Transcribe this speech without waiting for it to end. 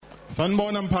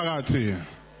Sanibona mphakathi.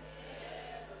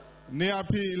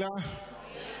 Niyaphila?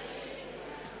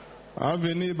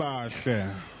 Ave nibahle.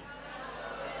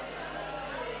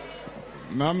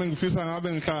 Nami ngifisa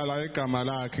ngabe ngihlala igama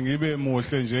lakhe ngibe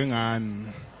muhle njengani.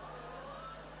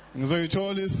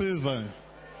 Ngizoyithola isiza.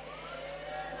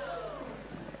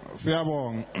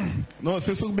 Siyabonga. No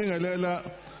sisukubingelela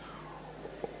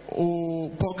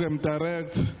program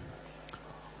director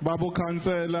babu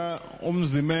councillor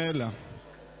umzimela.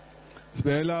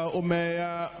 Sibela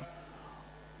umeya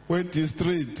we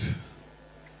district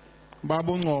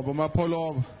babu Ngcobo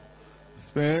Mapholoba.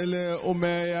 Sibele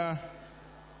umeya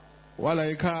wala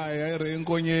ekhaya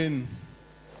eRenkonyeni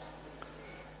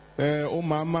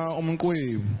umama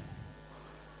umqwebu.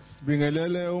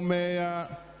 Sibingelele umeya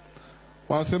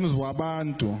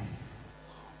wasemzwabantu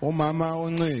umama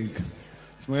uNcike.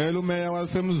 Sibingelele umeya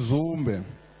wasemzumbe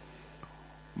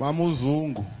mama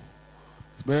uZungu.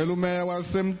 Sibingelele umeya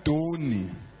wasemduni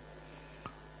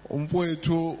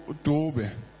umfowethu uDube.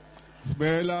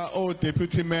 Sibingelela o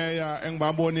deputy mayor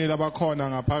engibabonile abakhona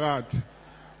ngaphakathi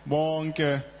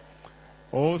bonke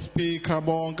o speaker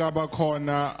bonke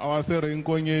abakhona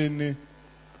awaseRenkonyeni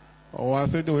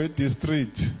owaseDwe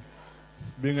district.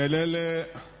 Sibingelele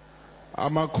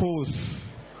amakhosi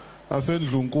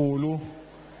aseNdlunkulu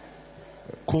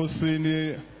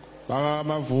khosini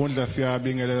bakamavundla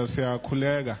siyabingelela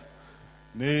siyakhuleka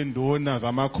nenduna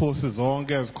zamakhosi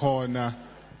zonke ezikhona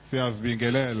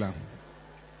siyazibingelela.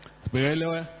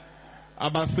 Sibingelele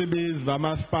abasebenzi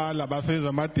bamasipala abasebenza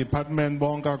ama department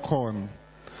bonke akhona.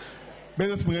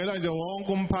 Bese sibingelela nje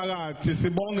wonke umphakathi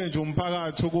sibonge nje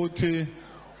umphakathi ukuthi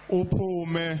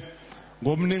uphume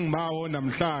ngomningi bawo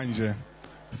namhlanje.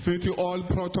 Sithi all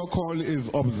protocol is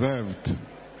observed.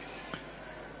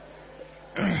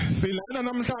 Silana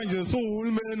namhlanje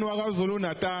suhulumeni wakaZulu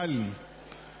Natal.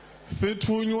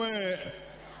 Sithunywe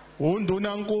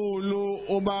undunankulu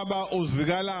ubaba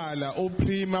uzikalala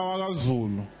uprima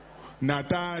wakaZulu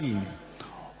Natal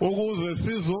ukuze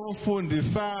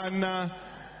sizofundisana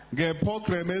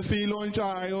ngeprogram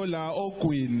esiyilontshayo la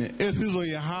ogwini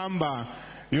esizoyihamba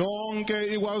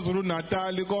yonke iKwaZulu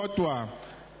Natal kodwa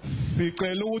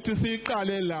sicela ukuthi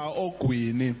siqale la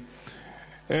ogwini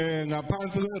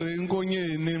ngaphansi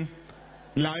kweRenkonyeni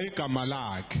la igama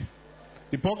lakhe.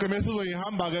 Iprogram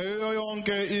esizoyihamba ke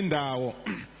yonke indawo.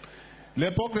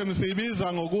 Le program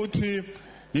siyibiza ngokuthi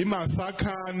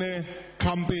iMasakhane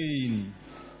campaign.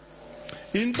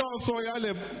 Inhloso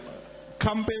yale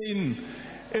campaign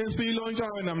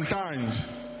esiyilontshayo namhlanje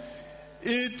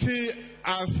ithi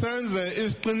asenze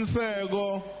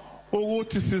isiqiniseko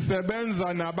ukuthi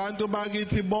sisebenza nabantu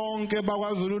bakithi bonke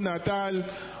bakwaZulu Natal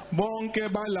bonke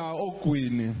bala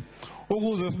ogwini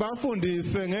ukuze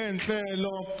sibafundise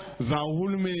ngenhlelo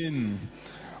zahulumeni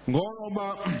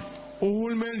ngoba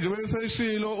uhulumeni nje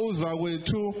weseshilo uza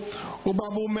kwethu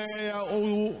ubaba umeya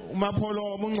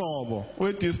uMapholoba uNgcobo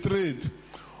we district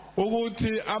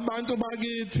ukuthi abantu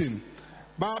bakithi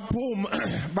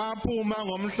baphuma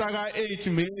ngomhla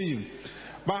ka8 May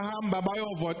bahamba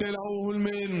bayovotela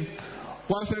uhulumeni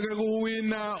kwaseke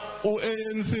kuwina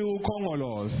uANC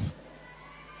uKhongolose.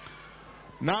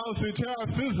 Now sithe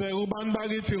asize kubantu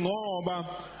bakithi ngoba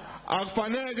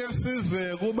akufanele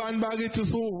size kubantu bakithi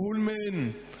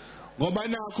suhulumeni ngoba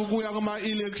nakho kuya kuma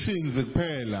elections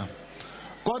kuphela.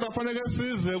 Kodwa kufanele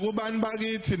size kubantu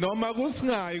bakithi noma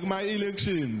kusingayi kuma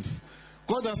elections.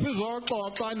 Kodwa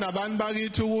sizoxoxa nabantu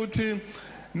bakithi ukuthi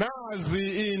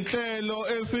nazi inhlelo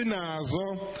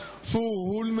esinazo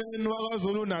suhulumeni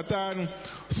wakwaZulu Natal,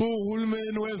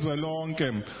 suhulumeni wezwe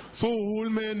lonke,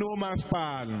 suhulumeni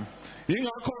womasipala.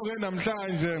 Ingakho ke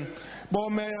namhlanje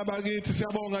bomeya bakithi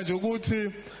siyabonga nje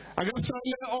ukuthi ake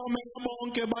sishayele omeya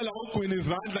bonke bala ogwini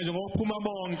izandla nje ngokuphuma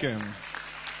bonke.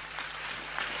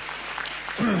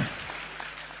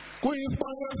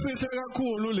 Kuyisibongo esihle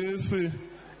kakhulu lesi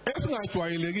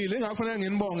esingajwayelekile engafanele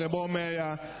nginibonge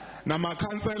bomeya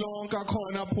namakhansela onke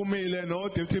akhona aphumile no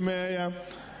deputy mayor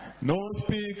no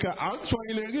speaker.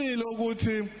 Akujwayelekile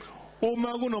ukuthi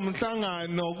uma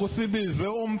kunomhlangano kusibize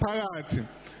umphakathi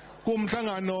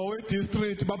kumhlangano we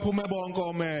district baphume bonke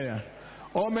omeya.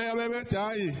 Omeya bebethi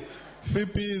hayi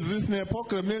sibhizi sine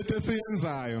program yethu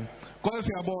esiyenzayo. Kodwa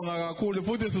siyabonga kakhulu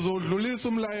futhi sizodlulisa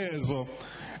umlayezo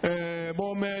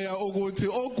bomeya ukuthi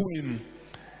ogwini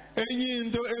enye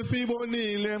into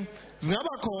esibonile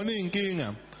zingaba khona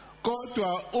inkinga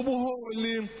kodwa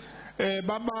ubuholi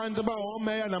babantu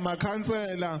bahomeya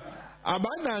namakhansela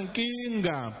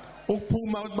abanankinga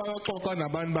ukuphuma ukuthi bayoxoxa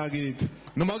nabantu bakithi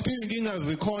noma kuthi inkinga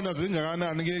zikhona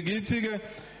zingakanani ngithi ke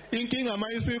inkinga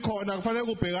mayisikhona kufanele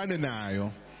kubhekane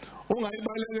nayo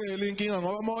ungayibalekeli inkinga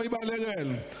ngoba uma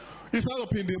uyibalekela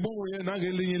isazophinda ibuye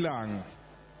nangelinye ilanga.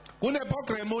 Kune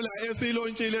program la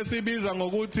esilonchile esibiza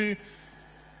ngokuthi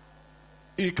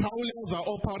ikhawuleza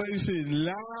operation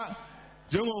la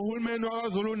njengohulumeni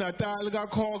waKwaZulu Natal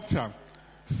kaCogta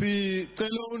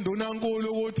sicela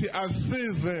undunankulu ukuthi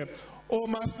asize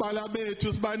omasipala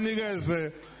bethu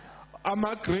sibanikeze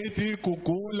ama-grade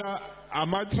igugula,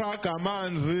 ama-truck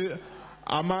amanzi,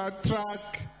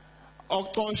 ama-truck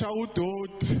okucosha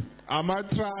udoti,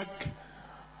 ama-truck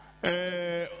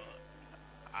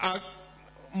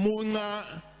munca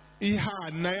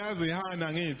ihana, yazi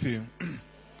ihana ngithi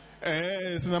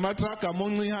sinama-truck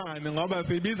amunca ihane ngoba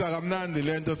siyibiza kamnandi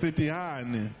lento sithi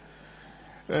ihane.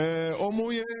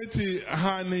 Omunye ethi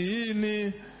hani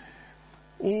yini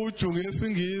uju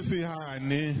ngesingisi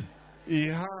hani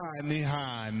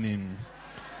ihani.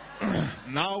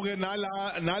 Naw ke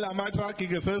nala ma-truck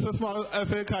ke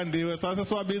asekhandiwe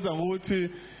sasiwabiza ngokuthi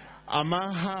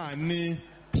ama-honey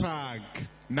truck.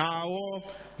 Nawo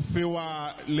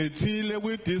siwalethile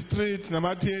kwi-district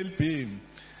nama-TLB.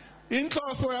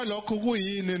 Inhloso yalokho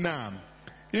kuyini na?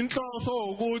 Inhloso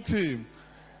ukuthi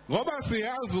ngoba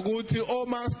siyazi ukuthi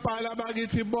omasipala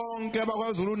bakithi bonke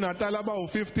abaKwaZulu Natal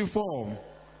abawu-54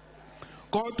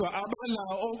 kodwa abala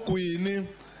ogwini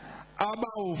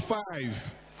abawu-5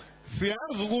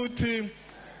 siyazi ukuthi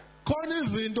khona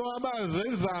izinto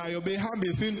abazenzayo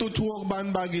behambisa intuthuko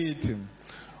kubantu bakithi.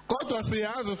 Kodwa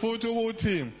siyazi futhi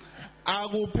ukuthi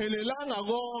akuphelelanga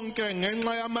konke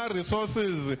ngenxa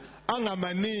yama-resources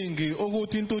angamaningi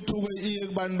ukuthi intuthuko iye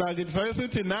kubantu bakithi. Saye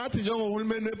sithi nathi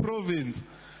njengohulumeni weprovince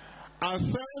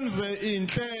asenze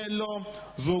inhlelo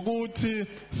zokuthi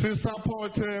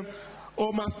sisupporte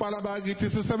omasipala bakithi,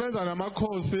 sisebenza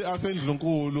namakhosi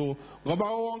asendlunkulu ngoba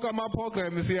wonke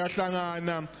ama-program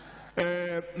siyahlangana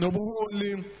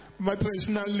nobuholi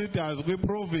ma-traditional leaders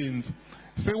kwi-province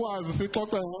sikwazi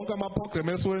sixoxe wonke ama-program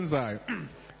esiwenzayo.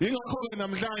 Yingakho-ke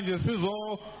namhlanje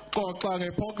sizoxoxa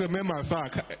ngeprogram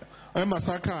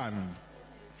eMasakhane.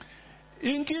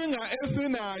 Inkinga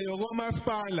esinayo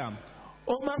komasipala,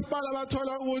 omasipala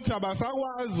bathola ukuthi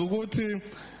abasakwazi ukuthi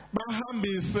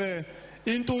bahambise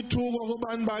intuthuko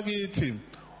kubantu bakithi.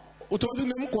 Uthola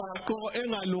kunemigwaqo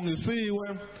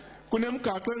engalungisiwe,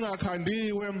 kunemigaqo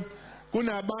engakhandiwe,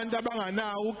 kunabantu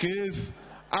abanganawo ugesi,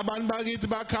 abantu bakithi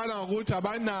bakhala ngokuthi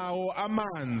abanawo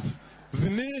amanzi.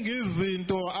 Ziningi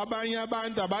izinto abanye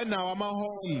abantu abanawo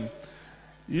amaholi.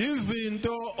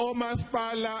 Izinto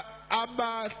omasipala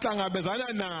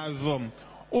abahlangabezana nazo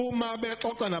uma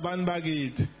bexoxa nabantu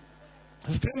bakithi.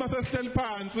 Sithema sesihleli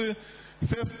phansi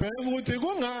sesibheka ukuthi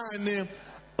kungani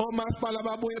omasipala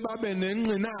babuye babe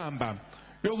nenqinamba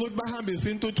yokuthi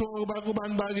bahambise intuthuko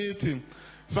kubantu bakithi.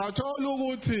 Sathola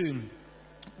ukuthi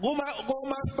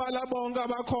kumasipala bonke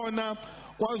abakhona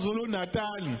kwaZulu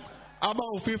Natal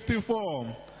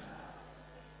abawu-54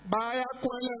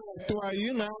 bayakweletwa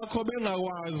yingakho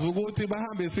bengakwazi ukuthi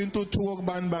bahambise intuthuko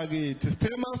kubantu bakithi.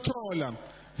 Sithema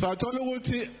sathola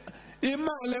ukuthi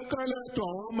imali ekweletwa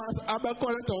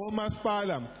abakweletwa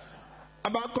omasipala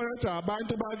abakweletwa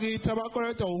abantu bakithi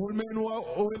abakweletwa uhulumeni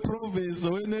weprovince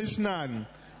owe-national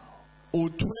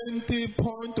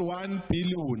u-20.1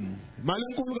 billion. Imali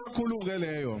enkulu kakhulu ke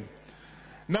leyo.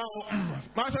 Now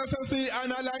mase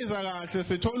sesi-analyze kahle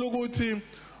sithola ukuthi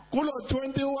kulo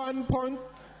 21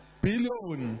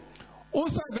 billion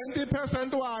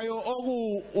u-70% wayo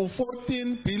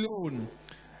oku-14 billion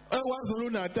eKwaZulu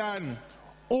Natal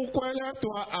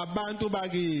ukweletwa abantu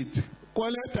bakithi,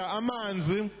 kweleta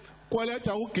amanzi,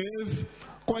 kweleta ugesi,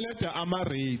 kweleta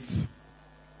ama-rates.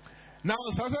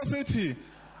 Now sasithi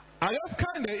ake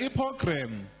sikhande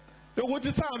iprogram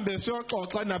yokuthi sihambe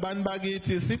siyoxoxa nabantu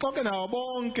bakithi, sixoxe nabo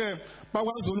bonke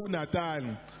bakwaZulu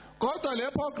Natal. Kodwa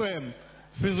le program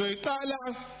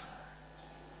sizoyiqala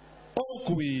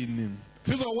ogwini,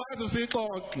 sizokwazi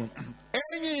sixoxe.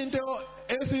 Enye into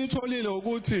esiyitholile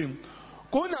ukuthi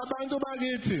kunabantu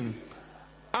bakithi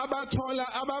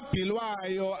abathola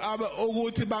ababhilwayo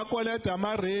ukuthi bakweleta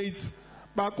ama-rates,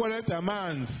 bakweleta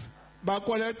amanzi,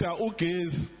 bakweleta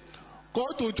ugesi.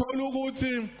 Kodwa uthola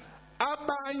ukuthi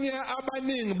abanye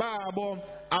abaningi babo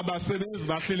abasebenzi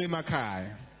bahlele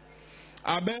emakhaya,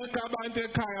 abekho abantu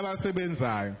ekhaya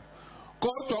abasebenzayo.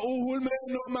 Kodwa uhulumeni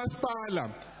nomasipala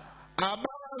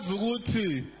abazi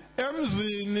ukuthi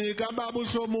emzini kaBaba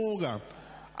uHlomuka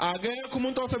akekho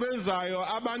umuntu osebenzayo,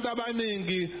 abantu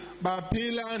abaningi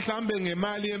baphila mhlambe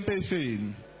ngemali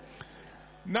yempesheni.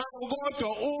 Nawo kodwa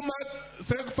uma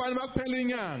sekufanele makuphela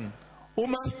inyanga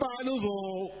umasipala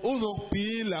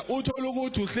uzokubhila uthola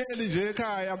ukuthi uhleli nje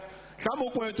ekhaya mhlawumbe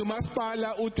ukwethu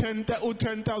umasipala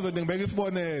u10,000 ngibeka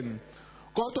isibonelo,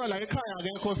 kodwa la ekhaya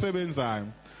akekho osebenzayo.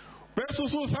 bese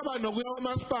ususaba nokuya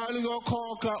uMasipala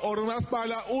uyokhokha or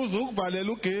uMasipala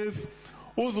uzukuvalela ugesi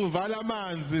uzuvala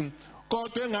amanzi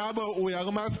kodwa engabe uya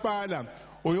kuMasipala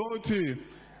uyothi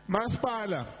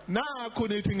Masipala nakho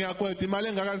nithi ngiyakweda imali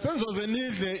engakani senzoze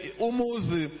nidle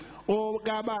umuzi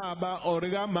okababa or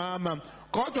kamama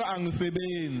kodwa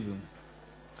angisebenzi.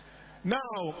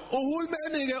 Now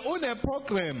uhulumeni ke une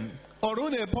program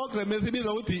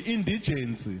esibiza ukuthi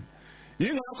indigency.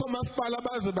 Yingakho Masipala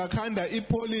baze bakhanda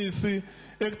ipolicy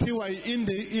ekuthiwa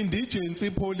indigency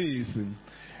policy.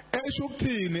 Esho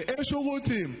ukuthini? Esho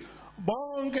ukuthi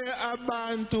bonke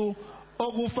abantu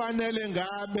okufanele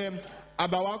ngabe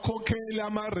abawakhokhela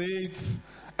ama-rates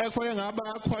ekufanele ngabe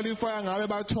bayaqualifya ngabe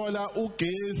bathola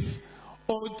ugesi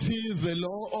othize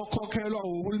lo okhokhelwa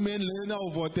uhulumeni lena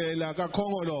uvotela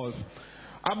kaKhongolose.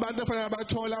 Abantu efanele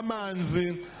bathola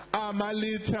amanzi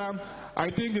amalitha I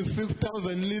think it's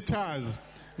 6,000 liters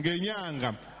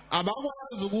ngenyanga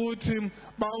abakwazi ukuthi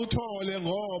bawuthole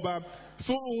ngoba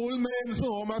uhulumeni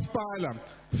singomasipala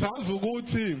sazi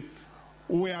ukuthi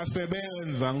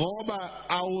uyasebenza ngoba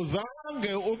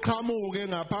awuzange uqhamuke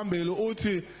ngaphambili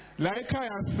uthi la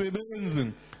ekhaya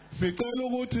sisebenzi sicela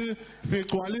ukuthi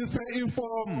sigcwalise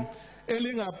iform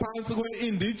elingaphansi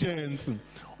kwe-indigence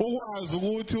ukwazi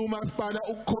ukuthi umasipala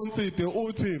ukuconsider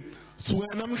uthi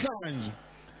suka namhlanje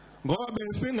ngoba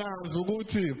besingazi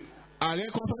ukuthi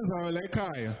akekho osenzayo la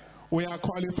ekhaya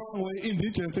uyaqualify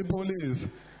nge-indigency policy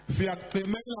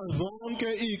siyakucimela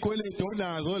zonke izikweletu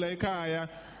onazo la ekhaya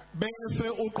bese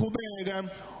uqhubeka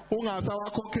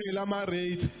ungasawakhokhela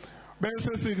ama-rate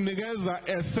bese sikunikeza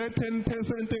a certain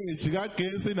percentage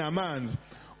kagesi namanzi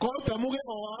kodwa muke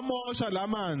owamosha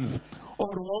lamanzi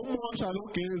or wamosha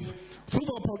lo gesi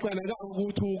sizophoqeleka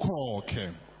ukuthi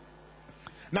ukhokhe.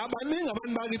 Nabaningi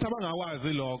abantu bakithi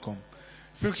abangakwazi lokho.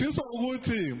 Sikushiso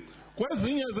ukuthi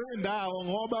kwezinye zendawo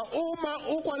ngoba uma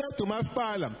ukweleta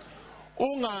uMasipala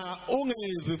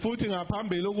ungezi futhi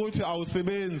ngaphambili ukuthi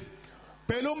awusebenzi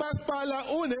phela uMasipala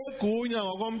unegunya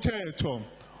ngokomthetho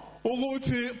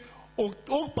ukuthi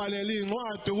ukubhalela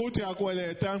incwadi ukuthi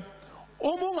yakweleta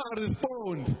uma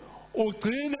ungarespond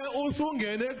ugcine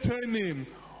usungena ekutheni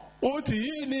uthi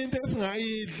yini into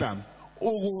esingayidla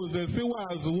ukuze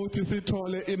sikwazi ukuthi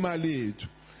sithole imali yethu.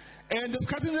 And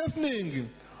esikhathini esiningi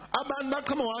abantu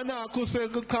baqhamuka nakho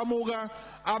sekuqhamuka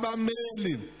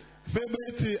abameli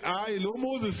sebethi hayi lo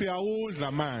muzi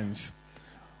siyawudla manje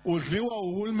udliwa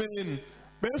uhulumeni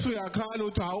bese uyakhala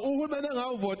uthi hawu uhulumeni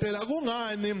engawuvotela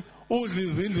kungani udla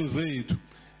izindlu zethu.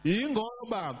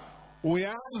 Yingoba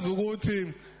uyazi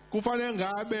ukuthi kufanele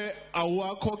ngabe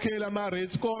awakhokhela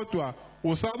ama-rates kodwa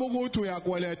usaba ukuthi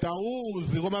uyakweleta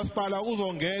uzi kuMasipala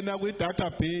uzongena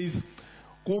kwi-database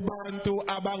kubantu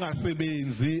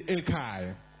abangasebenzi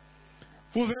ekhaya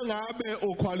fuze ngabe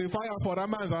uqualifya for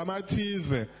amanzi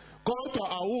amathize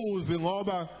kodwa awuzi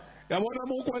ngoba yabona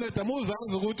uma ukweleta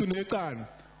muzazi ukuthi unecala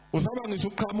usaba ngisho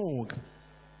uqhamuka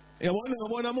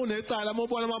yabona uma unecala uma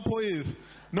ubona amaphoyisa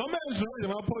noma edlule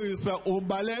amaphoyisa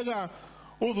ubaleka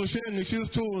uzushiye ngisho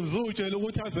isithunzi utshela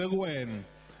ukuthi aze kuwena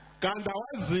kanti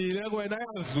awazile kuwena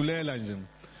ayadlulela nje.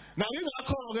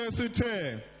 Nayingakho-ke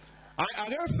sithe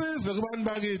ake size kubantu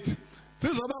bakithi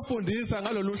sizobafundisa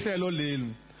ngalolu hlelo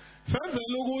leli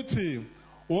senzele ukuthi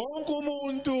wonke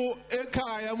umuntu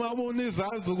ekhaya uma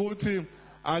unizazi ukuthi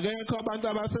akekho abantu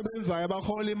abasebenzayo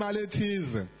abahola imali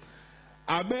ethize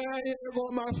abeye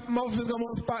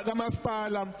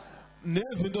kaMasipala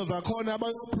nezinto zakhona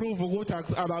abayoprove ukuthi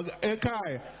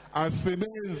ekhaya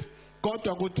asisebenzi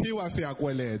kodwa kuthiwa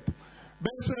siyakweleta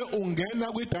bese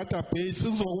ungena kwi-database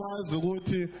uzokwazi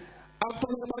ukuthi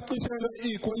akufanele bacishele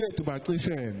izikweletu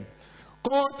bacishele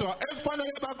kodwa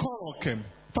ekufanele bakhokhe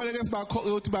kufanele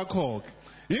ukuthi bakhokhe.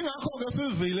 Yingakho-ke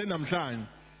sizile namhlanje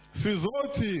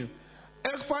sizothi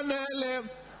ekufanele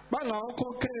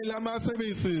bangawakhokheli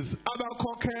ama-services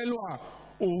abakhokhelwa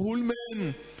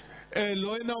uhulumeni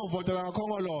lo yena uvotela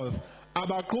kaKhongolose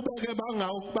abaqhubeke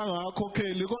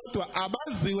bangawakhokheli kodwa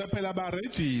abaziwe phela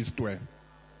barejistwe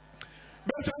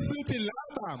bese sithi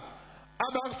laba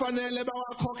abakufanele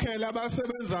bawakhokhele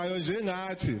abasebenzayo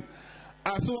njengathi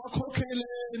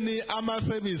asiwakhokheleni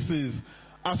ama-services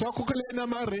asiwakhokheleni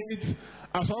ama-rates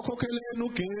asiwakhokheleni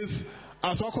ugesi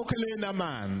asiwakhokheleni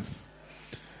amanzi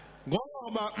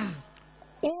ngoba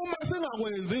uma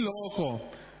singakwenzi lokho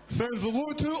senza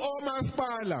ukuthi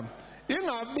omasipala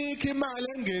ingabikho imali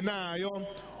engenayo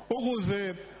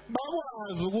ukuze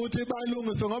bakwazi ukuthi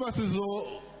balungise ngoba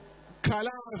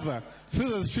sizokhalaza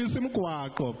size sishisa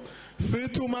imigwaqo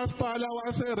sithi umasipala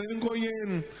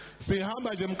waseRenkonyeni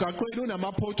sihamba nje emgaqweni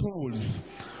unama-potholes.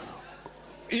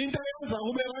 Into eyenza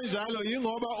kube kanjalo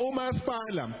yingoba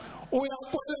umasipala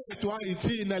uyakweletwa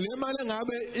yithina le mali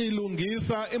ngabe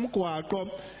ilungisa imigwaqo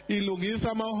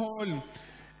ilungisa amahall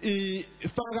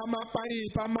ifaka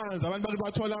amapayipi amanzi abantu bathi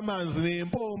bathola amanzi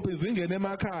nempompi zingene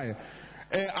emakhaya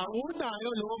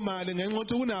awunayo lo mali ngenxa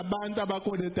ukuthi kunabantu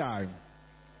abakweletayo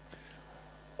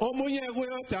omunye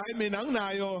kuyothi hayi mina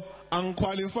anginayo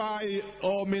angiqualify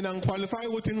mina ngiqualify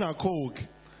ukuthi ngingakhokhi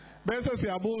bese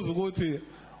siyabuza ukuthi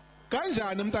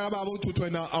kanjani umntaka baba uthi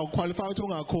wena awuqualify ukuthi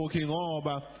ungakhokhi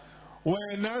ngoba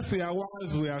wena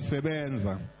siyakwazi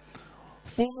uyasebenza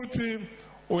futhi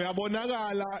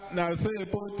uyabonakala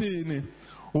nasepotini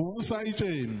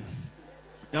usayitsheni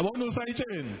yabona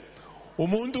usayitsheni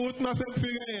umuntu uthi mase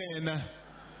kufike yena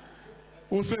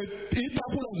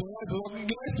itafula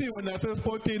zokulashiwe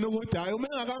nasespotini ukuthi hayi uma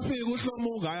engakafiki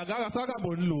uHlomuka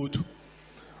akasakaboni lutho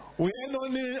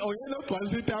uyena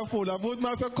ogcwalisa itafula futhi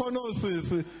mase khona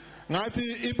osisi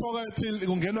ngathi ipocket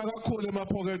kungenwa kakhulu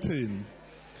emapocketini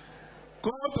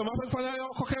kodwa mase kufanele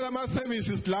ukhokhela ama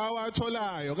services lawa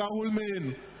atholayo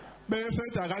kahulumeni bese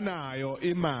akanayo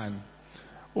imali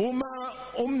uma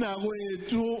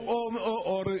umnakwethu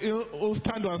or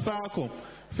usithandwa sakho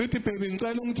sithi baby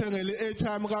ngicela ungithengele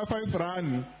i-airtime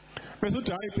ka-R5 bese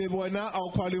uthi hayi baby wena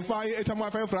awuqualify i-airtime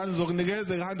ka-R5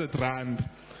 zokunikeza i-R100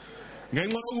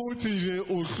 ngenxa yokuthi nje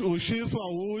ushiswa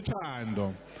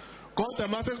uthando kodwa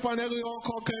mase kufanele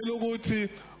uyokhokhela ukuthi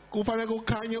kufanele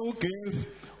kukhanye ugesi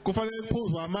kufanele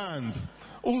kuphuzwe amanzi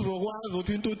uzokwazi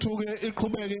ukuthi intuthuko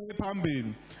iqhubeke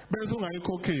phambili bese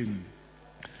ungayikhokheli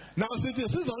nawo sithi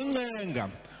sizoncenga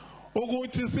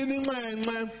ukuthi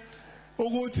sinincenxe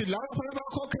ukuthi la kufanele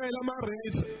bakhokhele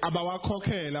ama-rates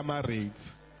abawakhokhele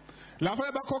ama-rates la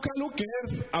kufanele bakhokhele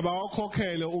ugesi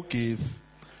abawakhokhele ugesi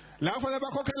la kufanele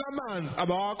bakhokhele amanzi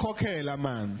abawakhokhele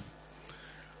amanzi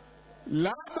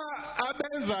laba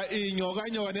abenza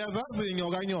inyokanyoka niyazazi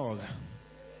inyokanyoka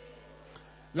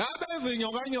laba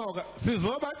ezinyokanyoka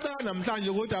sizobacela namhlanje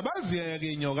ukuthi abaziyeke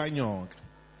inyokanyoka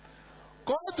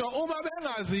kodwa uma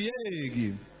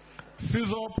bengaziyeki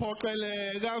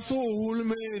sizophoqeleka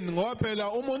suhulumeni ngoba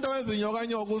phela umuntu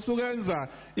owezinyokanyoka usukenza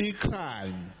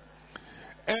icrime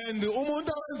and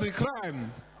umuntu owenza icrime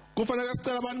kufanele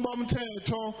sicela abantu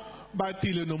bomthetho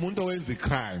badile nomuntu owenza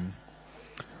icrime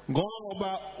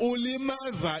ngoba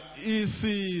ulimaza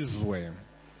isizwe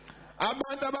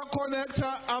abantu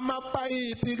abaconnecta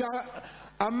amapayipi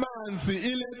amanzi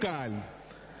illegal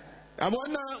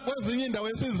yabona kwezinye indawo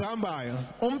esizihambayo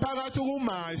umphakathi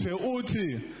kumashe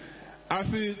uthi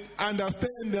asi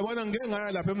understand yabona ngeke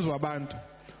ngaya lapha emzwa abantu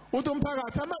uthi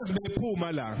umphakathi amanzi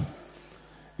bephuma la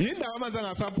yindawo amanzi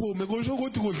angasaphumi kusho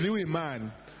ukuthi kudliwa imali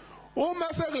uma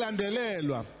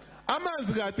sekulandelelwa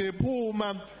amanzi kade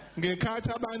ephuma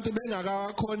ngekhathi abantu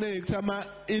bengakaconnect ama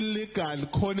illegal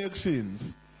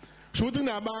connections shuthi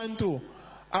kunabantu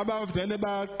abavele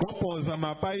bagqobhoza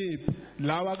amapayipi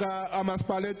lawa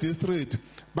kamasipala district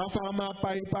bafaka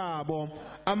amapayipi abo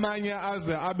amanye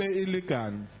aze abe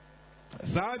illegal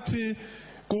zathi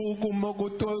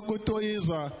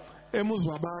kutoyizwa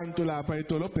emuzwa abantu lapha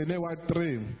edolobheni eWard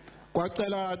 3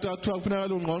 kwacela athiwa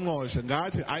kufuneka ungqongqoshe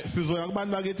ngathi sizoya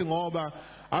kubantu bakithi ngoba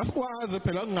asikwazi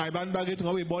phela kungayi abantu bakithi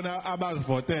ngoba ibona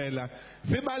abazivotela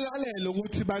sibalalele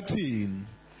ukuthi bathini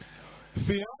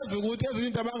siyazi ukuthi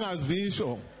ezinto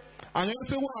abangazisho angeke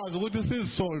sikwazi ukuthi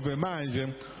sizisolve manje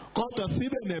kodwa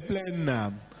sibe neplan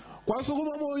nabo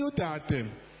kwasukuma umoya udade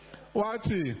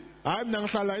wathi hayi mina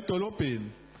ngihlala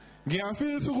edolobheni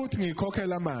ngiyafisa ukuthi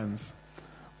ngikhokhele amanzi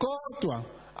kodwa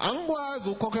angikwazi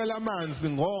ukukhokhela amanzi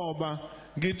ngoba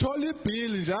ngithola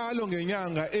ibill njalo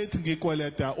ngenyanga ethi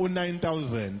ngikweleta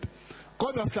u9000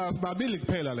 kodwa sihlala sibabili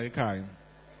kuphela la ekhaya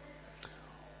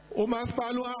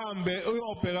umasipala uhambe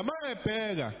uyobheka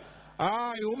mayebheka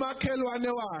hayi umakhelwane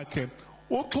wakhe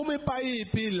uxhuma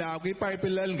ipayipi la kwipayipi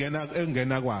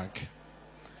lelingena kwakhe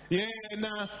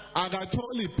yena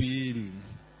akatholi ibill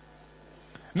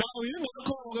nawo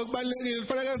yingakho ke kubalekile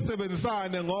kufanele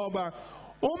sisebenzisane ngoba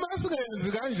uma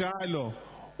singenzi kanjalo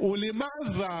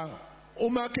ulimaza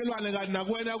umakhelwane kanti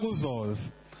nakwena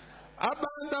kuzoza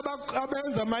abantu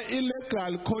abenza ama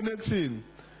illegal connection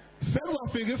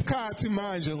sekuzofika isikhathi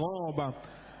manje ngoba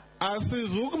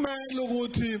asizukumele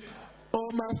ukuthi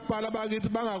omasipala bakithi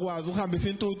bangakwazi ukuhambisa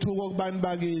intuthuko kubantu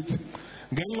bakithi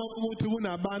ngenxa yokuthi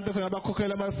kunabantu efana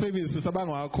abakhokhela ama services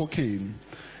abangawakhokheli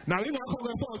nawo ingakho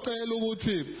ke socela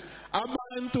ukuthi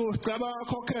abantu sicela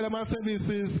bakhokhele ama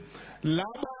services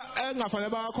laba engafanele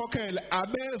bakhokhele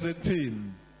abeze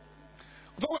kuthini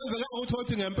kuzokwenzeka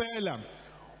ukuthi ngempela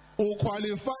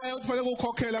uqualify ukufanele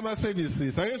ukukhokhela ama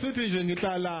services ake sithi nje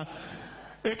ngihlala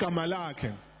egama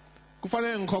lakhe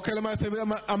kufanele ngikhokhele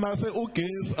ama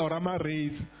ugesi or ama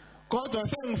rates kodwa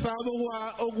sengisaba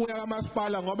ukuya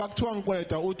kamasipala ngoba kuthiwa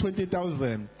ngikweleta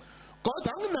u20,000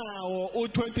 kodwa anginawo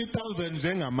u20,000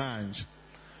 njengamanje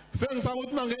sengisaba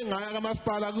ukuthi mangeke ngaya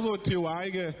kamasipala kuzothiwa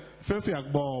hayi ke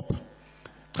sesiyakubopha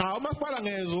cha umasipala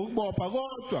ngeze ukubopha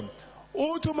kodwa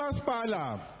uthi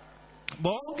umasipala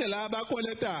bonke laba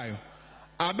akweletayo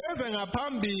abeze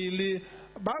ngaphambili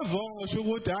bazosho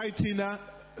ukuthi hayi thina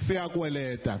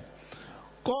siyakweleta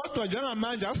kodwa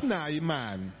njengamanje asinayo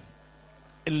imali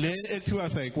le ethiwa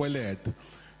sayikweleta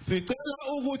sicela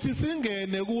ukuthi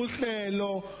singene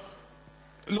kuhlelo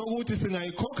lokuthi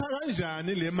singayikhokha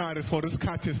kanjani le mali for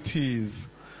isikhathi esithize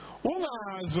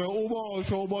ungazwe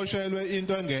uboshelwe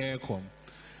into engekho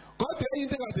kodwa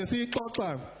into ekade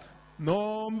siyixoxa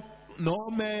no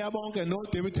mayor bonke no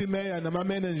deputy mayor nama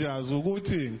managers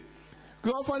ukuthi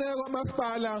kuyofanele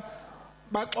kwamasipala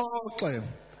baxoxe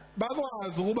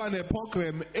bakwazi ukuba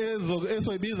neprogram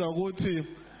ezoyibiza ukuthi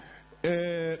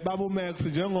babu Max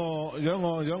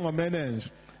njengo manager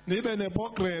nibe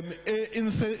neprogram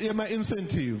ema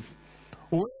incentive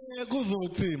wena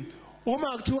kuzothi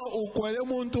uma kuthiwa ukwele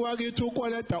umuntu wakithi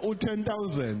ukweleta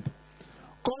u10,000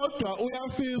 kodwa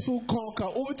uyafisa ukukhokha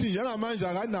uthi njengamanje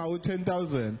akanawo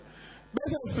u10,000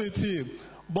 bese sithi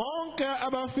bonke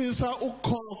abafisa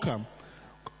ukukhokha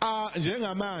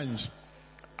njengamanje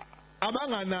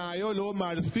abanganayo lo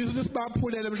mali sifisa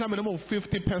sibaphulele mhlawumbe noma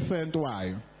u50%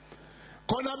 wayo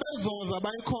khona bezoza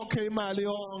bayikhokhe imali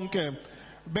yonke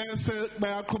bese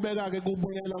bayaqhubeka ke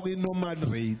kubuyela kwi-normal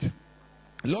rate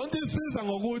lonto isiza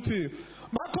ngokuthi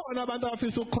bakhona abantu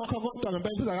abafisa ukukhokha kodwa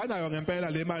ngempela akanayo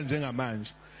ngempela le mali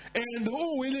njengamanje and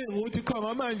uwilling ukuthi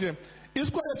khona manje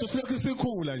isikweletu silokhu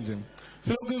sikhula nje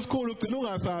silokhu isikhulu ugcina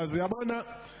ungasazi yabona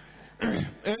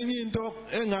enye into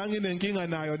enganginenkinga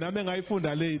nayo nami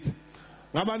engayifunda late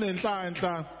ngaba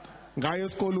nenhlanhla ngayo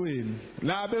esikolweni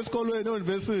lapha esikolweni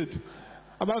euniversity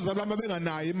abazali bami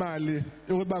benganayo imali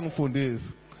ukuthi bangifundise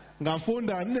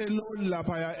ngafunda neloan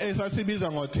lapha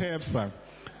esasibiza ngoTEPSA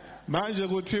manje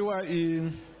kuthiwa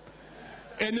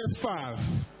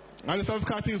NSFAS ngalesa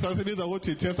sikhathi sasibiza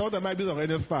ukuthi TEPSA kodwa mayibiza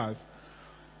ngoNSFAS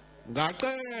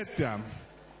ngaqeda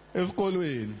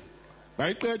esikolweni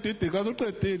bayiqeda idika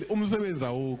uqedile umsebenzi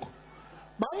awukho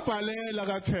bangibhalela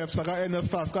kaTEPSA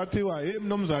kaNSFAS kathiwa hey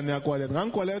mnomzane yakwaleta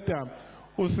ngangikwaleta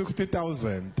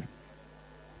u60,000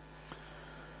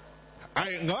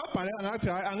 ayi ngabhalela ngathi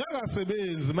hayi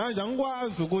angakasebenzi manje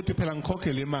angikwazi ukuthi phela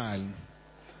ngikhokhe le mali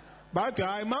bathi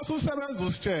hayi mase usebenza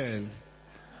usitshela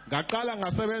ngaqala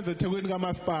ngasebenza eThekwini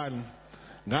kaMasipala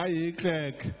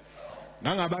ngayiclerk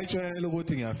ngangabatshela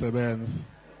ukuthi ngiyasebenza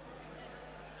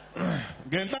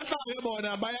ngenhlanhla ke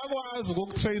bona bayakwazi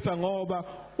ukutracer ngoba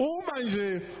uma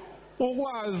nje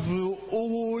ukwazi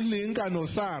ukulinka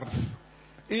noSARS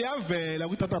iyavela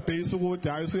ku database ukuthi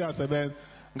hayi uyasebenza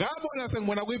ngabona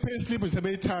sengibona kwi-payslip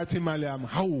sebeyithatha imali yami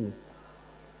hawu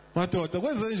madoda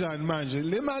kwenzenjani manje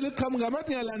le mali iqhamuka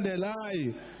ngathi ngiyalandela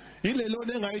hayi ile loan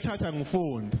engayithatha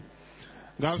ngifunda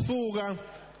ngasuka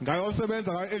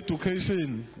ngayosebenza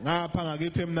ka-education ngapha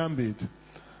ngakithi eMnambithi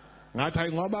ngathi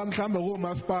hayi ngoba mhlawumbe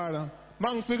kumasipala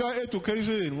mangifika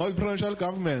education ngoyi-provincial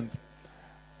government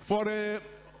for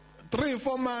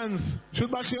 3-4 months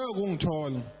should bahleke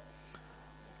ukungithola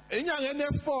inyangeni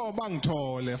yesi4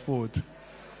 bangithole futhi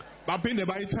baphinde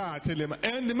bayithathe le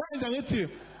and manje ngithi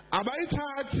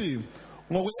abayithathi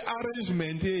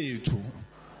ngokwe-arrangement yethu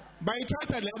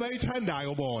bayithatha le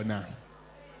abayithandayo bona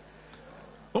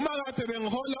uma kade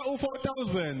bengihola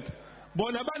u4,000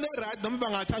 bona bane-right noma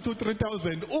bangathatha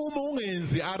u3,000 uma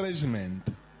ungenzi arrangement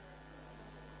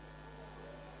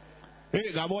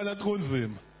ngabona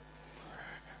kunzima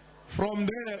from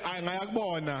there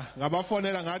ngayakubona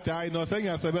ngabafonela ngathi hayi no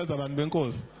sengiyasebenza abantu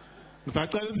benkosi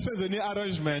ngisacela ukuthi senzeni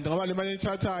i-arrangement ngoba le mali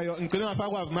ethathayo ngigcina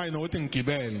ngasakwazi manje nokuthi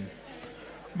ngigibele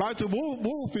bathi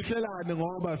bufihlelane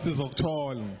ngoba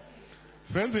sizokuthola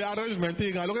senze i-arrangement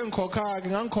ngalokho engikhokhayo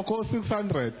ngangikhokha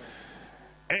 600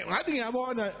 ngathi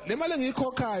ngiyabona le mali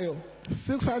engiyikhokhayo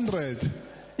 600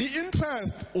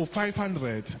 i-interest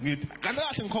u500 ngithi kahle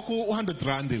kahle ngikhokha u100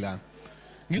 rand la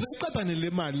ngizoqeda nile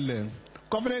mali le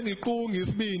kufanele ngiqunge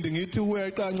isibindi ngithi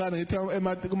uyayiqancane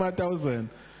ngithi kuma-1000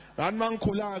 kanti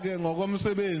mangikhula-ke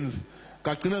ngokomsebenzi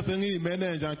ngagcina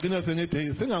sengiyimanager ngagcina sengithi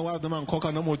hey singakwazi noma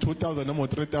ngikhokha noma u2,000 noma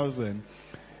u3,000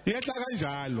 yehla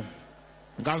kanjalo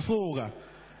ngasuka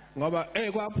ngoba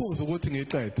kwaphuza ukuthi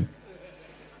ngiqede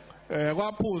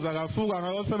kwaphuza ngasuka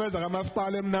ngayosebenza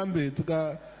kamasipala eMnambithi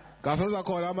ngasebenza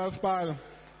khona kamasipala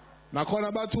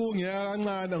nakhona bathi ungiyeka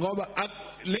kancane ngoba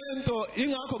lento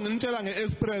ingakho nginitshela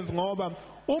nge-experience ngoba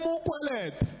uma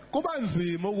ukweleta kuba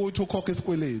nzima ukuthi ukhokhe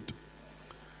isikweletu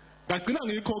ngagcina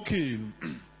ngiyikhokhile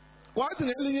kwathi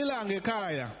ngelinye ilanga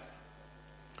ekhaya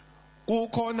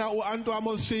kukhona uAntwami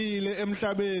osishiyile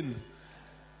emhlabeni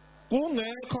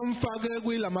kungekho mfake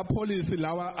kwilamapholisi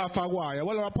lawa afakwayo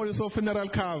yabo lamapholisi of funeral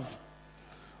cover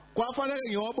kwafanele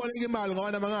ngiyoboleka imali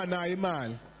ngoba namanganayo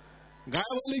imali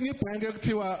ngabe linye ibhanki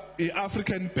ekuthiwa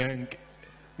iAfrican Bank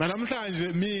namhlanje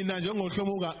mina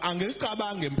njengoHlomuka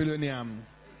angilicabange empilweni yami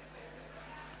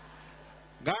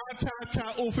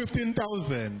ngathatha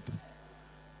u15,000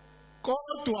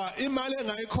 kodwa imali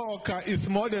engayikhokha is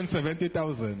more than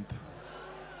 70,000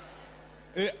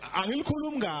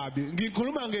 angilikhuluma ngabi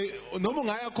ngikhuluma noma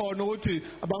ungaya khona ukuthi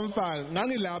abamfaka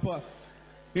ngangilapha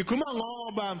ngikhuluma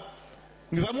ngoba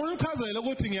ngizama ukuchazela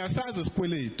ukuthi ngiyasazi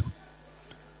isikweletu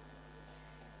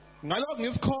ngalokho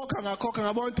ngisikhokha ngakhokha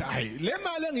ngabona ukuthi hayi le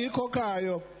mali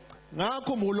engiyikhokhayo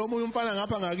ngakhumbula omunye umfana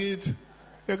ngapha ngakithi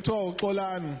ekuthiwa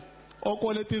uXolani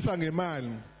okweletisa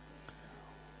ngemali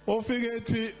ofike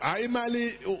ethi hayi imali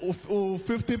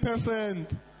u50%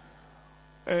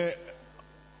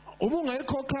 uma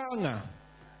ungayikhokhanga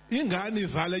ingane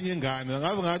izale enye ingane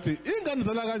ngazi ngathi ingane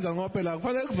izala kanjani ngoba phela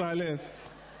kufanele kuzale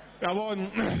yabona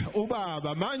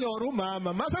ubaba manje or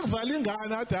umama mase kuzala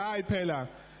ingane athi hayi phela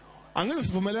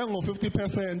angisivumelanga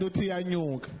ngo50% uthi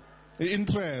iyanyuka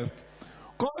iinterest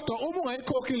kodwa uma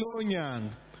ungayikhokhi lo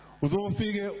nyanga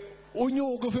uzofike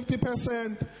unyuka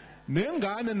u50%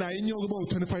 nengane nayo inyuka ibe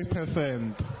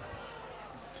u25%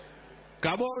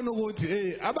 ngabona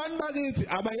ukuthi abantu bakithi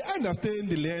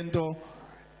abayi-understand lento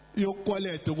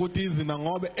yokukweleta ukuthi izima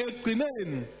ngoba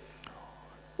egcineni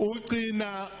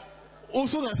ugcina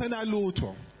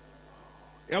usungasenalutho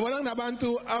yabona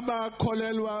kunabantu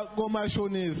abakholelwa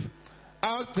komashonisi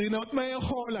agcina ukuthi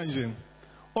mayehola nje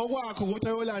okwakho ukuthi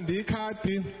ayolanda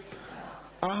ikhadi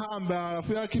ahamba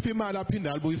afika akhipha imali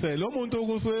aphinda alibuyisele lo muntu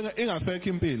ukusuke ingasekho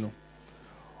impilo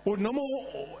noma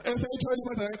eseyithola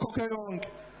imali ayikhokhe yonke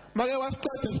make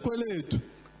wasiqeda isikweletu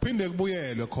phinde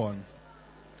kubuyelwe khona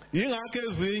yingakho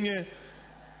ezinye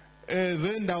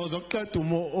zendawo zokuqeda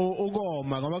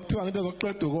ukoma ngoba kuthiwa into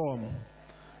zokuqeda ukoma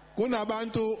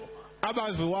kunabantu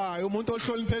abaziwayo umuntu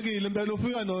ohloniphekile impela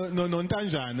ufika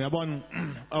nontanjane yabona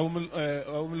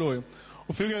awumloyo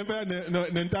ufika impela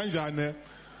nentanjane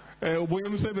ubuye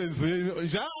emsebenzini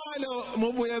njalo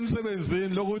ubuye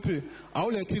emsebenzini lokuthi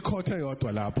awulethe ikhothe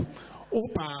eyodwa lapho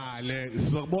ubhale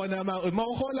sizokubona uma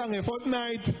uhola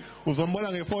ngefortnight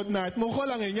uzombona ngefortnight uma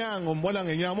uhola ngenyanga umbona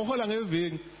ngenyanga uma uhola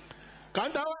ngeviki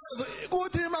kanti awazi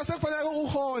ukuthi mase kufanele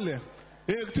uhole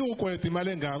ekuthiwa ukweleta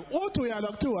imali engako uthi uyala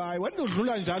kuthiwa hayi wena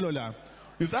udlula njalo la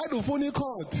isade ufuna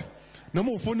ikhothe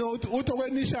noma ufuna uthi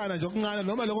okwenishana nje okuncane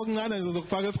noma lokho okuncane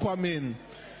ngizokufaka esikhwameni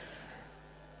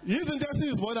izinto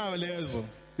esizibonayo lezo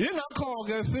ingakho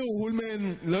ke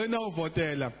siuhulumeni lona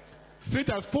uvotela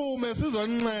sithi asiphume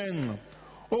sizonxenxa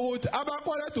ukuthi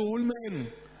abakweleta uhulumeni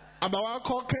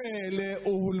abawakhokhele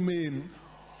uhulumeni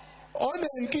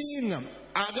onenkinga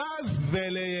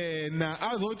akazele yena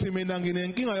azothi mina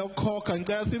nginenkinga yokukhokha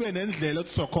ngicela sibe nendlela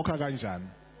ukuthi sokhokha kanjani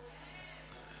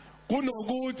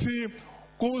kunokuthi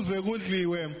kuze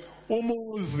kudliwe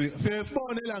umuzi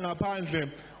sesibonela ngaphandle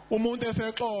umuntu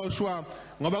esexoshwa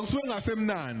ngoba kusuke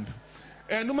ngasemnandi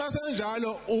uma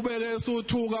senjalo ubeke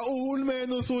suthuka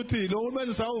uhulumeni usuthi lo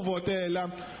hulumeni sawuvotela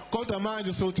kodwa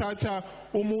manje sothatha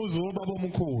umuzi wobaba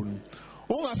omkhulu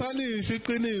ungasalisha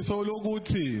iqiniso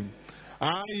lokuthi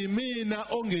hayi mina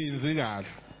ongenzi kahle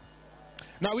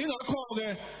naw ingakho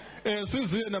ke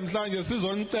siziye namhlanje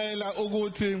sizonicela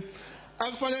ukuthi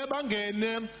akufanele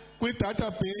bangene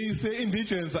kwi-database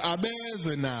indigents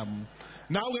abeze nabo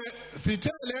nawe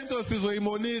sithe lento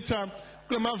sizoyimonitor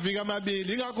kulamaviki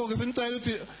amabili ingakho ke sinicela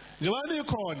ukuthi njengoba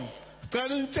nikhona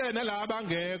sicela nitshene la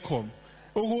abangekho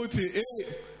ukuthi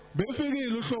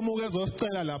befikile uHlomuka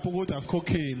ezosicela lapho ukuthi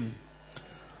asikhokheni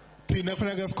thina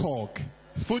kufanele sikhokhe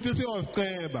futhi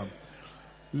siyosiceba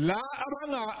la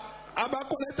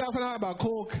abakoleta kufanele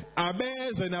abakhokhi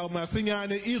abeze nawo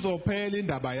masinyane izophela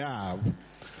indaba yabo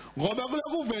ngoba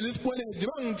kulokuvela isikweletu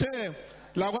njengoba ngithe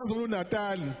la kwaZulu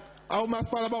Natal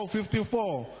awumasipala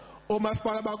abawu54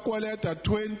 umasipala abakweleta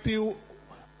 20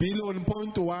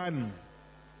 billion.1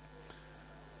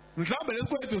 mhlawumbe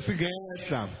lesikweletu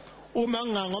singehla uma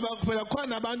ngoba kuphela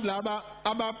khona abantu laba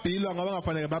ababhilwa ngoba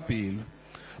ngafanele babhilwe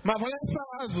mafanele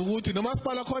sazi ukuthi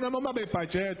nomasipala khona uma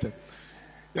bebudget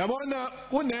yabona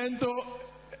kunento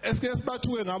esike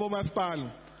sibathuke ngabo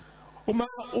masipala uma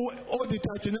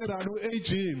auditor general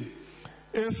uAG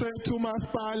esethu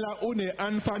masipala une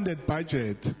unfunded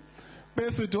budget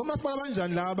bese umasipala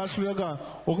kanjani la abahluleka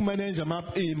ukumanage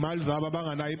imali zabo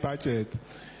abanganayo ibudget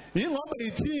ingoba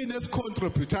ithini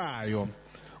esicontributayo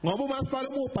ngoba umasipala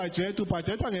uma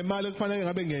ubudgeta ngemali ekufanele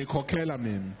ngabe ngiyayikhokhela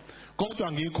mina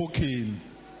kodwa ngiyikhokhile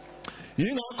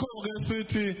yingakho ke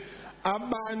sithi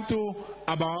abantu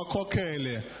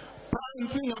abakhokhele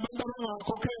phansi ngabantu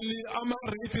abangakhokheli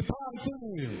ama-rate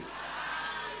phansi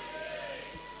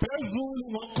phezulu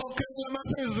ngokukhokhela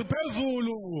amaphezi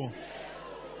phezulu.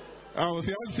 Awu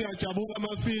siyajabula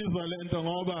masizwa lento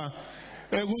ngoba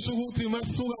kusho ukuthi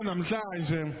masisuka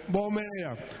namhlanje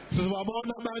bomeya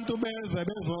sizobabona abantu beze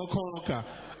bezokhokha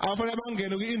afanele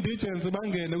bangene kwi-indigence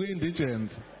bangene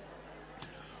kwi-indigence.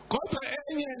 Kodwa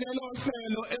enye lelo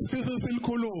hlelo esifisa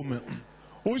silikhulume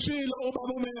ushilo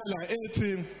ubaba umeya la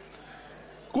ethi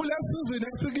kule season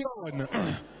esikuyona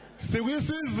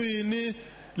sikwisizini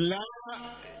la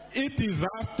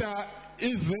i-disaster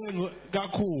ize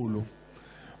kakhulu.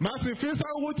 Masifisa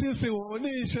ukuthi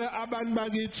siwonishe abantu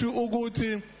bakithi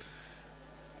ukuthi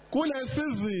kule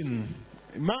season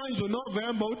manje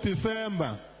November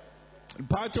uDecember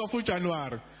part of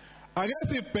uJanuary ake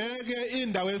sibheke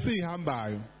indawo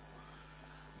esihambayo.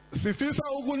 Sifisa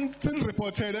ukuthi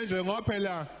sinreportele nje ngoba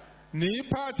phela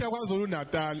niyiphatha kwaZulu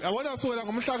Natal. Yabona sukela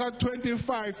ngomhla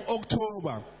ka-25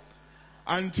 October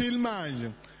until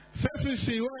manje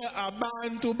sesishiwe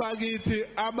abantu bakithi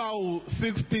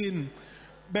abawu-16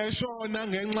 beshona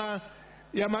ngenxa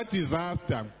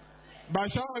yama-disaster.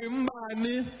 Bashawa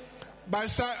imbani,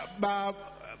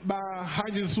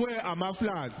 bahanjiswe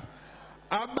ama-floods.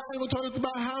 Abanye uthola ukuthi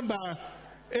bahamba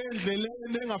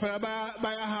endleleni engafanele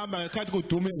bayahamba ngekhathi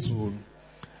kuduma izulu.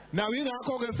 Naw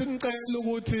ingakho-ke sinicela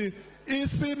ukuthi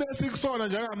isimo esikusona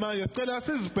njengamanje sicela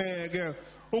sizibheke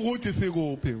ukuthi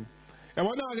sikuphi.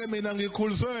 Yabona-ke mina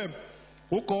ngikhuliswe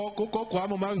ugogo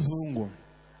wami uMazungu.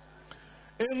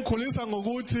 Engikhulisa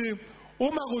ngokuthi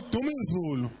uma kuduma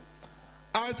izulu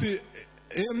athi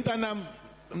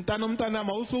mntanami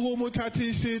awusukuma uthathe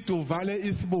ishidi uvale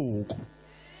isibuko.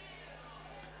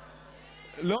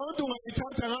 Lonto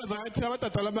ungayithatha ngazathi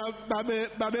abadala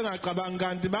babengacabangi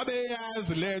kanti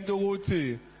babeyazi lento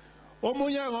ukuthi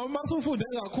omunye ngoba ufunde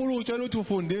kakhulu utshela ukuthi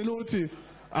ufundile ukuthi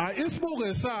isibuko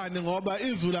esani ngoba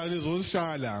izulu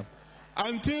alizoshala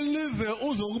until lize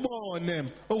uzokubone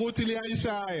ukuthi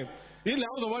liyayishaya. Ila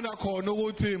uzobona khona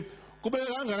ukuthi kube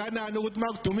kangakanani ukuthi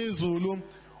makuduma izulu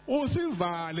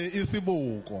usivale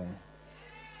isibuko.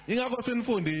 Ingakho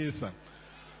sinifundisa.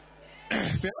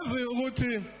 Siyazi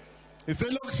ukuthi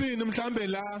iselokishini mhlambe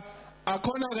la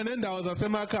akhona ke nendawo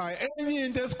zasemakhaya. Enye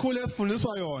into esikhulu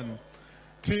esifundiswa yona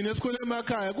thina esikhulu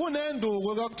emakhaya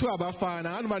kunenduku kwakuthiwa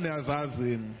abafana ngani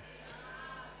baniyazazini.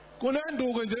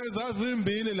 Kunenduku nje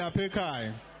ezazimbili lapha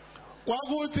ekhaya.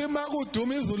 Kwakuthi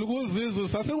makuduma izulu kuzizwe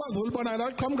sasikwazi ulibona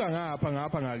la qhamuka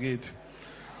ngapha ngakithi.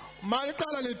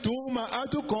 Maliqala liduma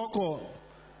athi ugogo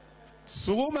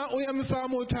sukuma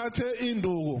uyemsamo uthathe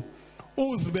induku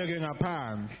uzibeke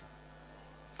ngaphandle.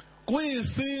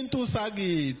 Kuyisintu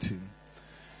sakithi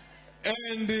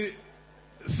and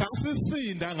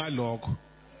sasisinda ngalokho.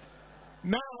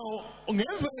 Now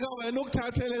ngenzeka wena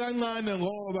ukuthathele kancane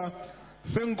ngoba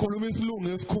sengikhuluma isilungu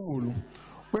esikhulu.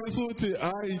 Bese uthi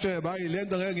hayi nje bayi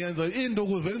lento ngeke ngiyenze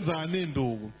induku zenzani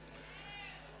induku.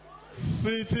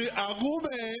 Sithi akube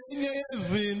enye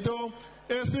yezinto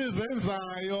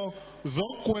esizenzayo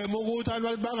zokugwema ukuthi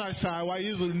abantu bangashaywa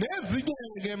izulu nezinye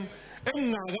ke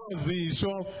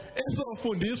engingakazisho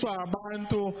esofundiswa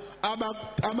abantu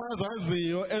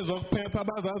abazaziyo ezokuphepha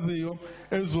abazaziyo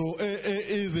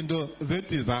izinto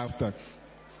ze-disaster.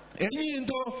 Enye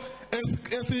into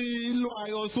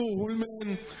esilwayo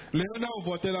suhulumeni leyona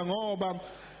uvotela ngoba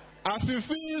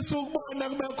asifisi ukubona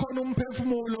kube khona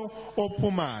umphefumulo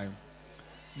ophumayo.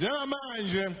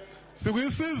 Njengamanje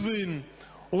sikwisizini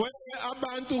where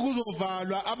abantu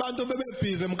kuzovalwa abantu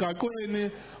bebebhize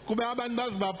emgaqweni kube abantu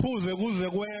bazibaphuze kuze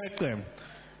kweqe.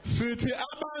 Sithi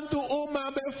abantu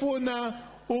uma befuna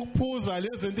ukuphuza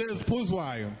lezi zinto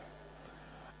eziphuzwayo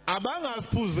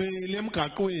abangaziphuzeli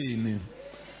emgaqweni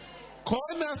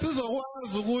khona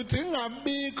sizokwazi ukuthi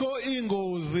ingabikho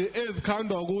ingozi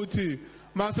ezikhandwa ukuthi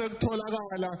mase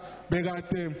kutholakala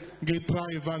bekade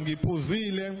ngidrive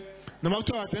ngiphuzile noma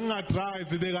kuthiwa kade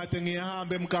ngingadrive bekade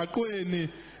ngihamba emgaqweni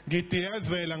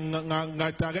ngidiyezela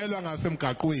ngadakelwa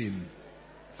ngasemgaqweni.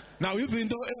 Now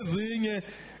izinto ezinye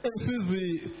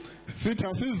sithi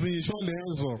asizisho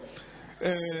lezo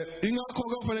ingakho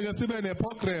kufanele sibe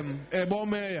neprogram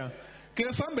ebomeya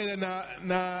ke sambele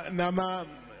nama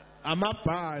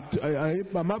amabha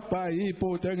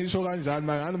ipoti engisho kanjani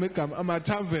manje igama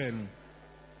ama-tavern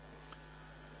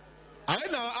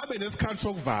ayena abe nesikhathi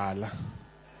sokuvala.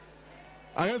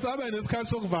 Ake abe nesikhathi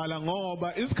sokuvala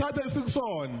ngoba isikhathi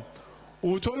esikusona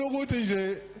uthola ukuthi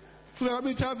nje futhi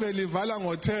i-tavern ivala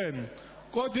ngo-10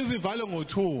 kodwa izivale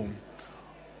ngo-2.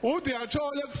 Uthi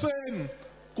uyathola ekuseni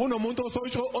kunomuntu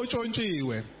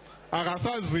otshontshiwe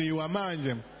akasaziwa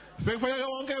manje sekufanele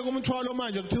wonke kumthwalo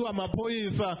manje kuthiwa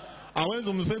amaphoyisa awenza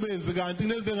umsebenzi kanti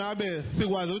lezi ngabe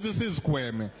sikwazi ukuthi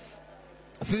sizigweme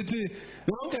sithi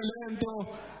yonke lento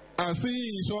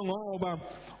asisho ngoba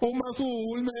uma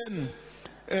suhulumeni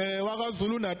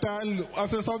wakaZulu Natal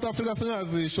ase South Africa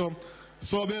singazisho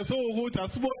sobe sokuthi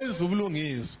asibonise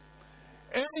ubulungiswa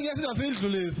enye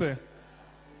singasidlulise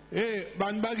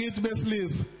bantu bakithi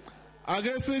besilisa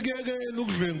ake sikeke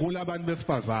ukudlwengula abantu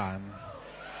besifazane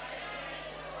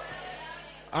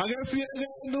ake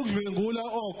siyeke ukudlwengula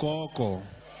ogogo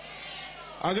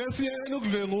ake siyeke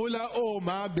ukudlwengula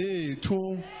oma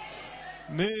bethu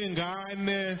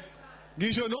nengane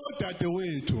ngisho nodade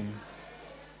wethu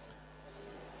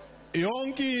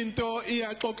yonke into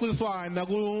iyaxoxiswana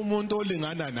kumuntu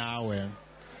olingana nawe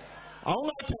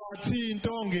awungathathi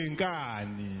into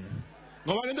ngenkani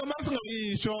ngoba lento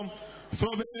masingayisho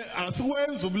sobe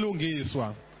asikwenza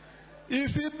ubulungiswa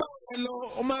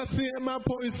isibalo uma siye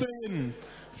emaphoyiseni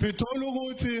sithola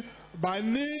ukuthi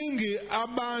baningi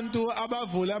abantu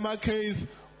abavula ama case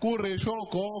kuresho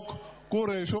gogo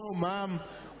kuresho mama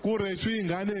kuresho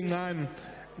ingane encane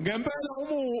ngempela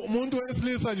umuntu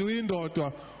wesilisa nje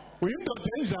uyindoda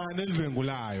enjani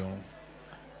elidlwengulayo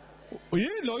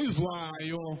uyilo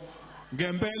izwayo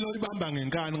ngempela ibamba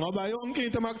ngenkani ngoba yonke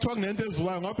into makuthiwa kunento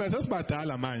ezwayo ngoba phela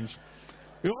sesibadala manje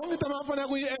yonke into abafuna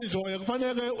kuyi-enjoy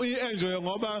kufanele uyi-enjoy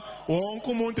ngoba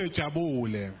wonke umuntu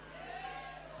ejabule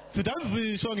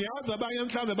sidazisho ngiyazi abanye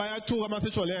mhlawumbe bayathuka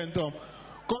masisho lento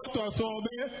kodwa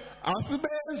sobe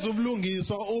asibenze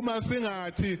ubulungiswa uma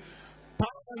singathi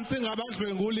phansi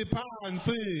ngabadlwenguli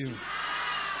phansi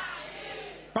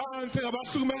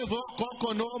ngabahlukumeza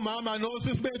ogogo nomama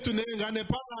nosisi bethu nengane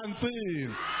phansi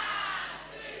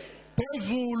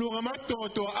phezulu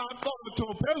ngamadodo aqotho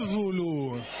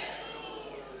phezulu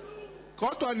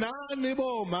kodwa nani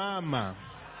bomama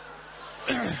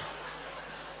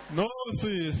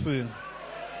nosisi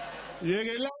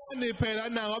yekelani phela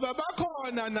ngoba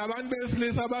bakhona nabantu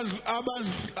besilisa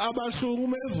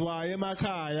abahlukumezwayo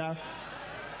emakhaya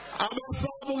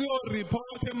abasaba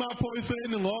ukuyoreport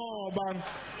emaphoyiseni ngoba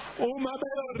uma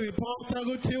beyoreport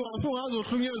kuthiwa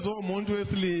sungazohlunyezwa umuntu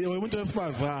wesilisa umuntu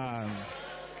wesifazane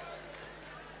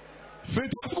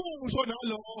sithi sikusho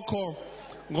nalokho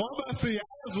ngoba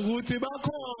siyazi ukuthi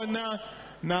bakhona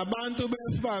nabantu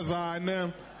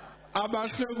besifazane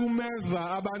abahlukumeza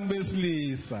abantu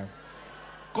besilisa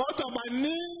kodwa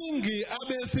baningi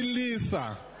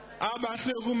abesilisa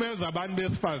abahlukumeza abantu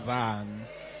besifazane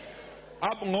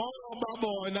ngoba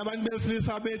bona abantu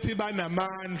besilisa bethi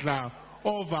banamandla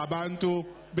over abantu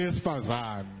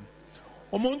besifazane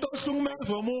umuntu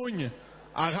ohlukumeza omunye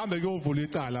akahambe kuyovula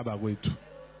icala abakwethu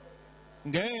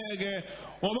ngeke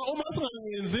ngoba uma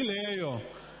singayenzi leyo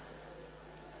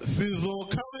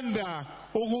sizokhanda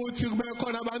ukuthi kube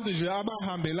khona abantu nje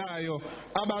abahambelayo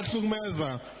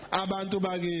abahlukumeza abantu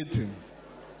bakithi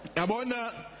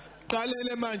yabona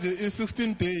qalele manje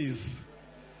i16 days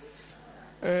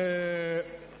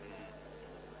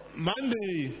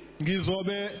Monday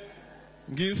ngizobe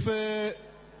ngise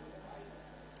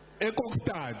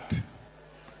eCogta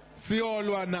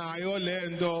siyolwa nayo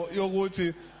lento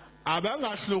yokuthi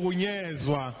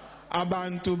abangahlukunyezwa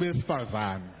abantu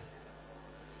besifazane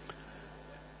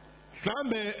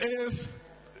mhlambe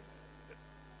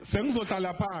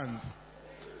sengizohlala phansi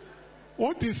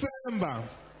uDisemba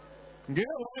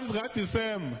nge-1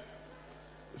 kaDisemba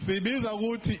sibiza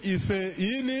ukuthi ise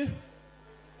yini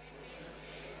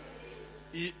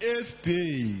i-S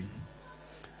day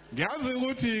ngiyazi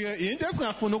ukuthi ke into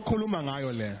esingafuna ukukhuluma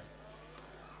ngayo le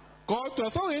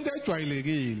kodwa soyinto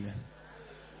ejwayelekile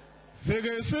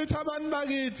sike sithi abantu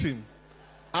bakithi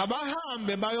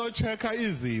abahambe bayochecka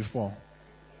izifo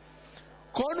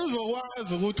khona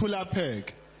uzokwazi ukuthi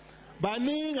ulapheke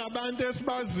baningi abantu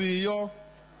esibaziyo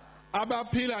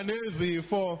abaphila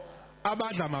nezifo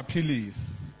abadla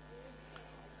amaphilisi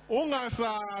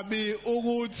ungasabi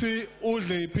ukuthi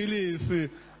udle iphilisi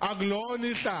akulona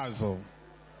ihlazo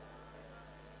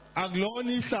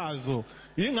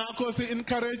ingakho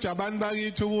si-encourage abantu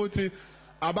bakithi ukuthi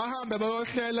abahambe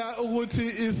bayohlela ukuthi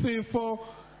isifo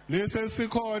lesi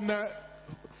sikhona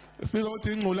sibiza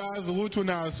ukuthi ingculazi ukuthi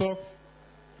unaso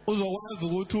uzokwazi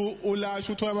ukuthi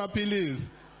ulashe uthola amaphilisi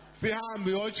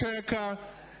sihambe uyochecka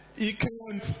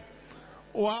i-cancer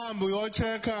uhambe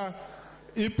uyochecka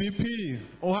i-BP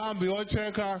uhambe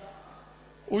uyochecka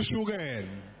ushukela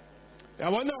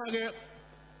yabona ke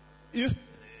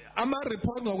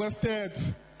ama-report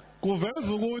ngokwe-stats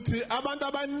kuveza ukuthi abantu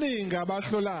abaningi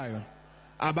abahlolayo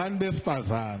abantu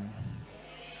besifazane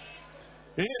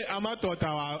amadoda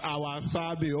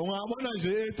awasabi ungabona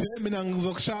nje ethi mina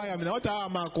ngizokushaya mina kodwa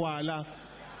amagwala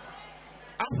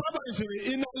asaba nje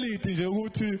inaliti nje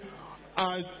ukuthi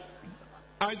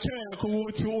a check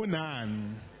ukuthi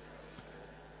unani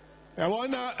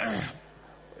yabona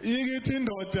ikithi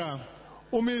indoda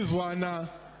umizwana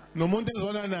nomuntu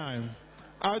ezona naye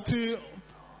athi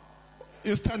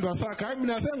isithandwa sakhe hayi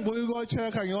mina sengibuye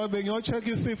ukuyochecka ngiyochecka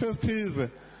isifo esithize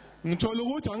ngithola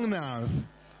ukuthi anginaso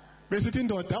bese ithi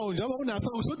indoda awu njengoba unaso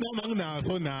usho ukuthi nami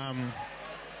anginaso nami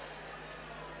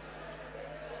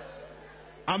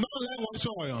amanga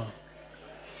ngoshoyo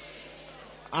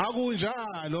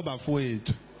akunjalo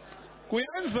bafowethu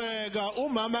kuyenzeka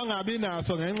umama angabi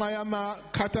naso ngenxa yama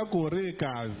category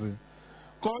igazi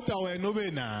kodwa wena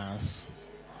ube naso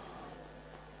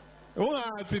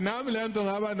ungathi nami lento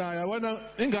ngaba nayo yabona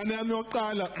ingane yami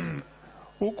yokuqala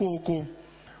ugugu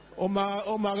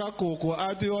uma kagugu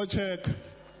athi yo check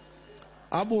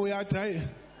abuya athi hayi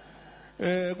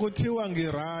kuthiwa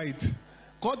ngiright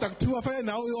kodwa kuthiwa fanele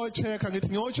nawe uyochecka ngithi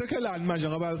ngiyocheckelani manje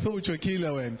ngoba sewucheckile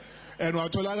wena and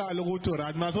watholakala ukuthi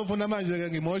uright masofuna manje ke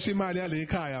ngimosha imali yale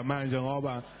ekhaya manje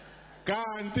ngoba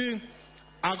kanti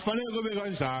akufanele kube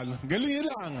kanjalo ngelinye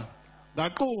ilanga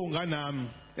ngaqunga nami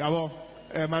yabo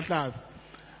mahlazi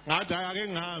ngathi ake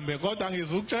ngihambe kodwa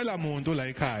ngizukutshela umuntu la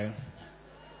ekhaya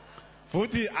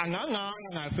futhi anganganga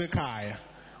ngasekhaya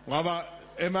ngoba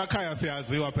emakhaya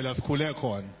siyaziwa phela sikhule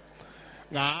khona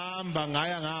ngahamba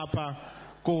ngaya ngapha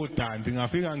kodandi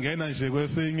ngafika ngena nje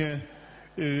kwesinye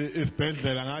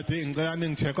isibhedlela ngathi ngicela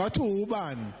ningicheck wathi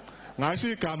ubani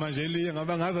ngasho igama nje liye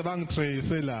ngoba ngaze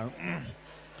bangitrace la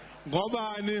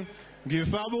ngobani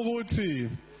ngisaba ukuthi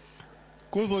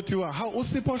kuzothiwa ha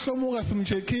uSipho Hlomuka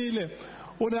simcheckile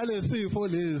unalesifo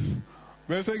lesi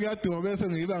bese ngiyaduma bese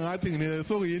ngiba ngathi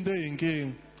nginesokuyinto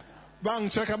eyinkingi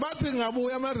bangichecka bathi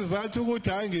ngabuya ama result ukuthi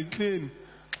hayi ngiclean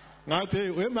ngathi hey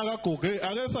wemakaguge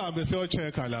ake sihambe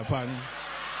siyochecka lapha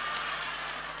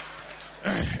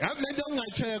yazi lento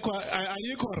engacheckwa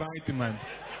ayikho right man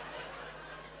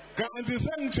kanti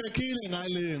sengicheckile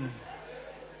ngaleni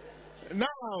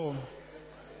now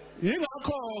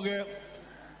yingakho ke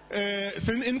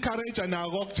sin encourage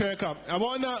nako ukucheck up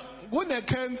yabona kune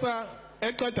cancer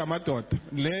eqeda amadoda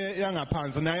le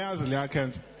yangaphansi nayazi le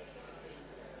cancer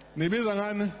nibiza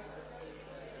ngani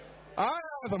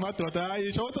ayazi amadoda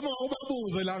ayisho ukuthi uma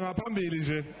ubabuze la ngaphambili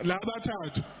nje la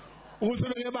bathathu ukuthi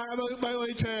beke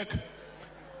bayoyicheck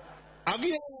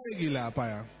akuyeki lapha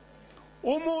ya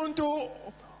umuntu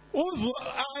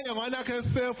aya ngwanakhe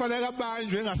sefanele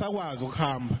abanjwe engasakwazi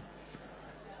ukuhamba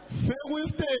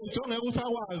sekwistage ongeke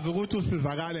usakwazi ukuthi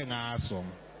usizakale ngaso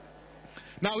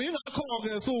naw ingakho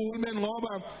ke uhulumeni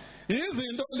ngoba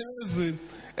izinto lezi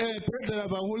ebhedlela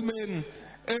zahulumeni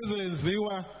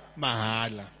ezenziwa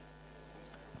mahala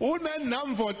uhulumeni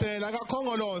namvotela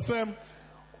kakhongolose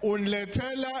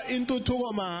unilethela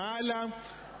intuthuko mahala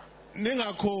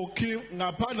ningakhokhi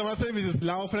ngaphandle ama services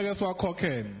lawo kufanele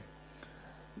siwakhokhele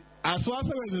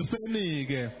asiwasebenziseni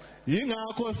ke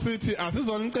yingakho sithi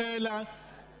asizonicela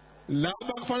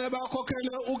laba kufanele bakhokhele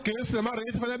ugesi nama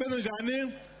rate kufanele benze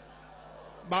njani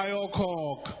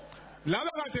bayokhokha laba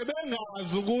kade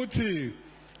bengazi ukuthi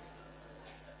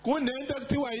kunento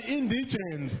ekuthiwa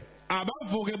i-indigence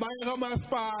abavuke baye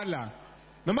kamasipala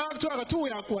noma kuthiwa kathiwa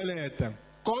uyakweleta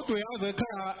kodwa uyazi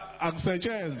ekhaya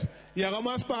akusetshenzwe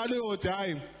yakamasipala uyothi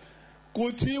hayi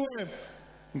kuthiwe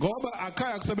ngoba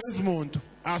akhaya kusebenza umuntu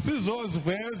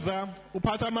asizoziveza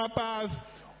uphatha amapasi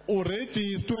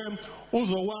uregister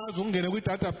uzokwazi ukungena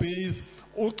kwi-database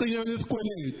ucinyelwe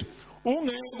isikweletu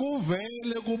ungeke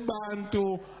uvele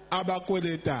kubantu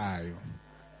abakweletayo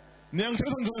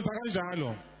niyangithetha ngizowenza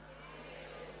kanjalo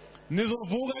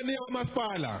nizovuka niye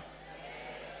kamasipala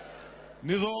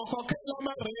nizokhokhela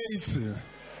ama-rates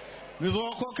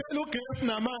nizokhokhela ugesi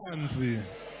namanzi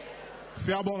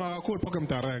siyabonga kakhulu program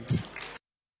director